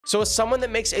So as someone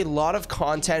that makes a lot of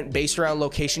content based around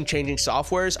location changing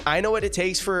softwares, I know what it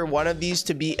takes for one of these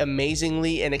to be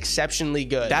amazingly and exceptionally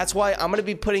good. That's why I'm going to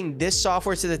be putting this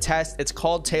software to the test. It's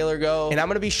called TailorGo, and I'm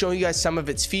going to be showing you guys some of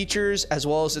its features as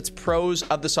well as its pros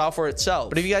of the software itself.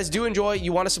 But if you guys do enjoy,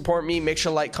 you want to support me, make sure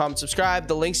to like, comment, subscribe.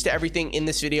 The links to everything in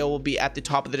this video will be at the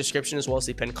top of the description as well as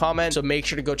the pinned comment, so make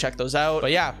sure to go check those out.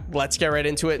 But yeah, let's get right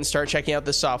into it and start checking out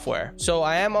this software. So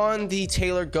I am on the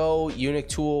TailorGo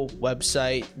UnicTool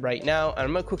website right now, and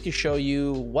I'm going to quickly show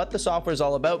you what the software is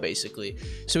all about basically.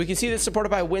 So we can see that it's supported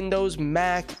by Windows,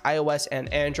 Mac, iOS,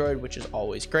 and Android, which is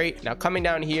always great. Now coming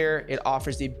down here, it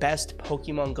offers the best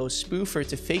Pokemon Go spoofer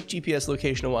to fake GPS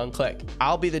location in one click.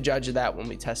 I'll be the judge of that when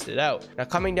we test it out. Now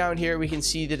coming down here, we can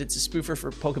see that it's a spoofer for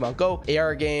Pokemon Go,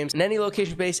 AR games, and any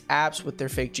location-based apps with their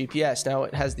fake GPS. Now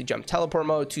it has the jump teleport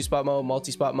mode, 2-spot mode,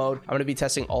 multi-spot mode. I'm going to be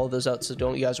testing all of those out, so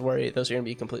don't you guys worry. Those are going to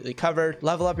be completely covered.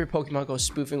 Level up your Pokemon Go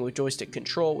spoofing with joystick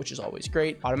control, which is always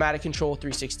great. Automatic control,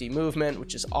 360 movement,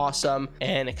 which is awesome.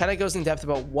 And it kind of goes in depth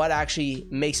about what actually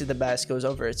makes it the best, goes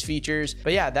over its features.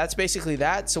 But yeah, that's basically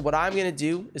that. So what I'm going to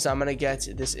do is I'm going to get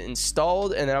this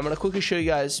installed, and then I'm going to quickly show you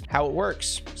guys how it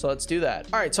works. So let's do that.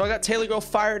 All right, so I got TailorGo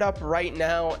fired up right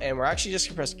now, and we're actually just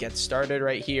going to press get started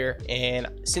right here. And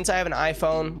since I have an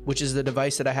iPhone, which is the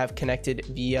device that I have connected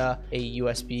via a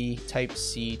USB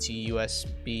Type-C to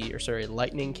USB, or sorry,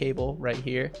 lightning cable right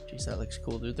here. Jeez, that looks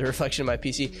cool, dude. The reflection of my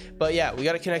PC. But yeah, we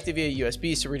got to connect it via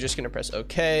USB, so we're just going to press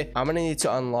OK. I'm going to need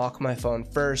to unlock my phone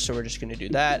first, so we're just going to do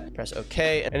that. Press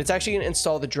OK, and it's actually going to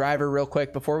install the driver real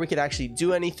quick before we could actually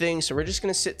do anything. So we're just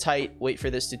going to sit tight, wait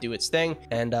for this to do its thing,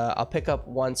 and I'll pick up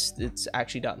once it's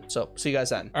actually done. So see you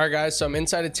guys then. All right, guys, so I'm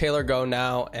inside of TailorGo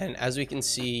now, and as we can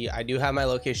see, I do have my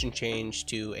location changed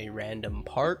to a random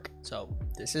park. So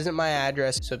this isn't my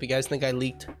address, so if you guys think I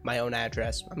leaked my own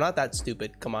address, I'm not that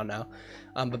stupid, come on now.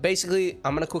 But basically,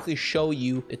 I'm going to quickly show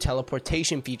you the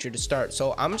teleportation feature to start.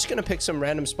 So I'm just going to pick some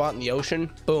random spot in the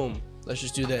ocean. Boom. Let's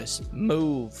just do this.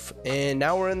 Move. And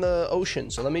now we're in the ocean.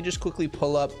 So let me just quickly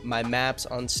pull up my maps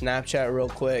on Snapchat real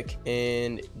quick.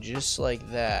 And just like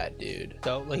that, dude.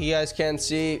 So like you guys can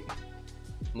see,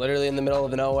 I'm literally in the middle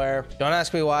of nowhere. Don't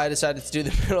ask me why I decided to do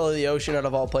the middle of the ocean out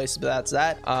of all places, but that's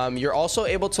that. You're also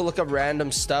able to look up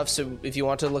random stuff. So if you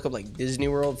want to look up like Disney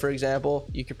World, for example,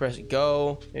 you can press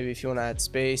go. Maybe if you want to add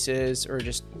spaces or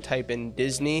just type in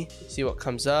Disney, see what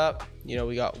comes up. You know,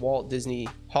 we got Walt Disney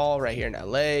Hall right here in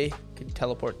LA. Could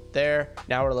teleport there.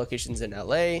 Now our location's in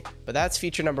LA, but that's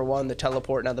feature number one, the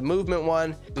teleport. Now the movement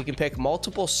one, we can pick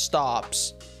multiple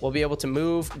stops. We'll be able to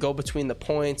move, go between the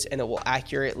points, and it will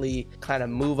accurately kind of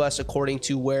move us according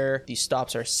to where these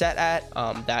stops are set at.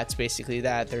 That's basically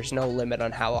that. There's no limit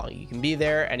on how long you can be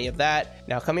there, any of that.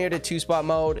 Now come here to 2-spot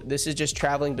mode. This is just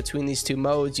traveling between these two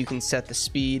modes. You can set the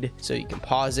speed, so you can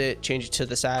pause it, change it to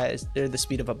the size or the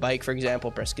speed of a bike, for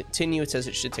example. Press continue. It says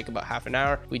it should take about half an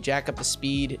hour. We jack up the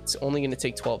speed, it's only going to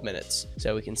take 12 minutes.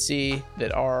 So we can see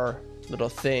that our little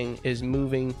thing is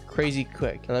moving crazy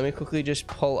quick. And let me quickly just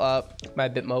pull up my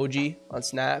Bitmoji on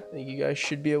Snap. I think you guys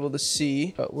should be able to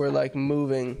see, but we're like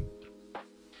moving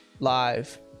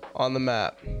live on the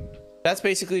map. That's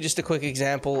basically just a quick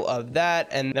example of that.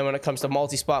 And then when it comes to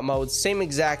multi-spot mode, same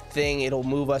exact thing. It'll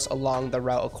move us along the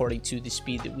route according to the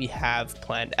speed that we have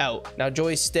planned out. Now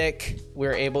joystick,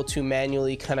 we're able to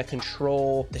manually kind of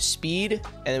control the speed,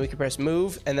 and then we can press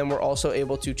move, and then we're also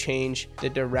able to change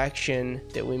the direction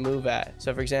that we move at.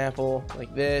 So for example,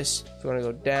 like this, if you want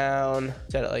to go down,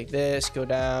 set it like this, go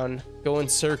down, go in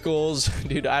circles.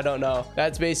 Dude, I don't know.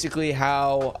 That's basically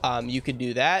how you could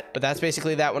do that. But that's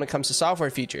basically that when it comes to software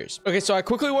features. Okay, so I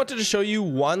quickly wanted to show you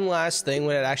one last thing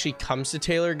when it actually comes to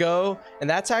TailorGo, and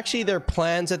that's actually their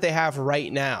plans that they have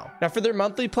right now. Now for their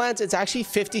monthly plans, it's actually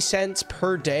 50 cents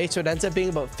per day, so it ends up being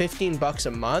about 15 bucks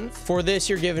a month. For this,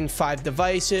 you're given 5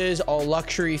 devices, all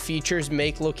luxury features,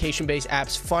 make location-based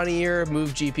apps funnier,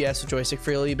 move GPS with joystick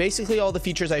freely, basically all the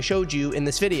features I showed you in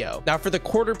this video. Now for the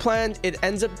quarter plan, it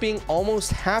ends up being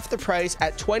almost half the price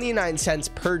at 29 cents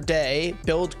per day,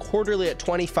 billed quarterly at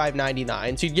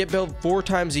 $25.99, so you'd get billed 4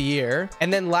 times a year.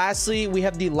 And then lastly, we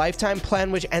have the lifetime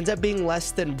plan, which ends up being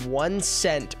less than 1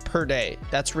 cent per day.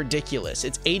 That's ridiculous.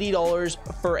 It's $80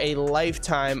 for a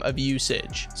lifetime of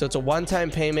usage. So it's a one-time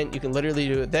payment. You can literally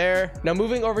do it there. Now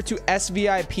moving over to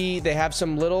SVIP, they have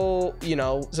some little, you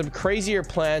know, some crazier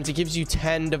plans. It gives you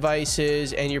 10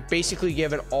 devices, and you're basically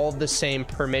given all the same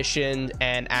permission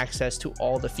and access to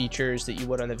all the features that you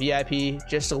would on the VIP,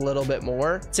 just a little bit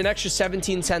more. It's an extra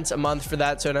 17 cents a month for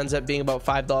that, so it ends up being about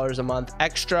 $5 a month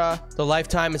extra. extra. The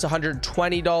lifetime is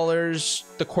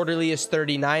 $120. The quarterly is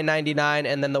 $39.99.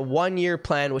 And then the 1-year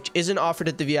plan, which isn't offered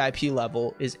at the VIP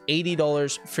level, is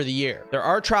 $80 for the year. There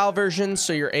are trial versions,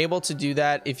 so you're able to do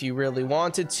that if you really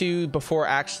wanted to before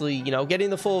actually, you know, getting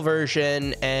the full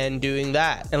version and doing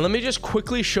that. And let me just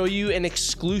quickly show you an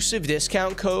exclusive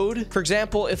discount code. For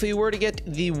example, if we were to get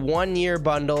the 1-year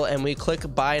bundle and we click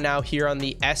buy now here on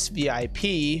the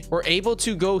SVIP, we're able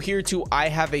to go here to I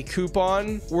have a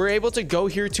coupon. We're able to go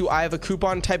here to I have a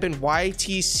coupon, type in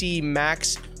YTC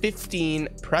Max 15,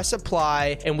 press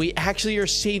apply, and we actually are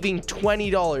saving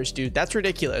 $20, dude. That's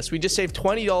ridiculous. We just saved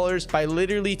 $20 by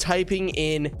literally typing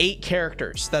in 8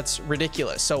 characters. That's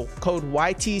ridiculous. So code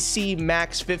YTC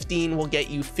Max 15 will get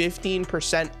you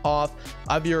 15% off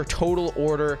of your total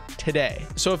order today.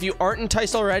 So if you aren't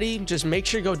enticed already, just make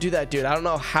sure to go do that, dude. I don't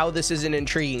know how this isn't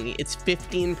intriguing. It's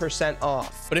 15%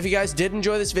 off. But if you guys did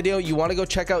enjoy this video, you want to go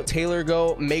check out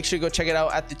TailorGo, make sure to go check it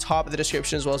out at the top of the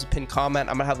description, as well as a pinned comment.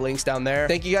 I'm gonna have links down there.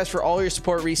 Thank you guys for all your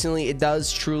support recently. It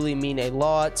does truly mean a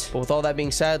lot. But with all that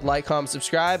being said, like, comment,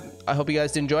 subscribe. I hope you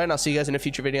guys did enjoy, and I'll see you guys in a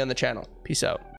future video on the channel. Peace out.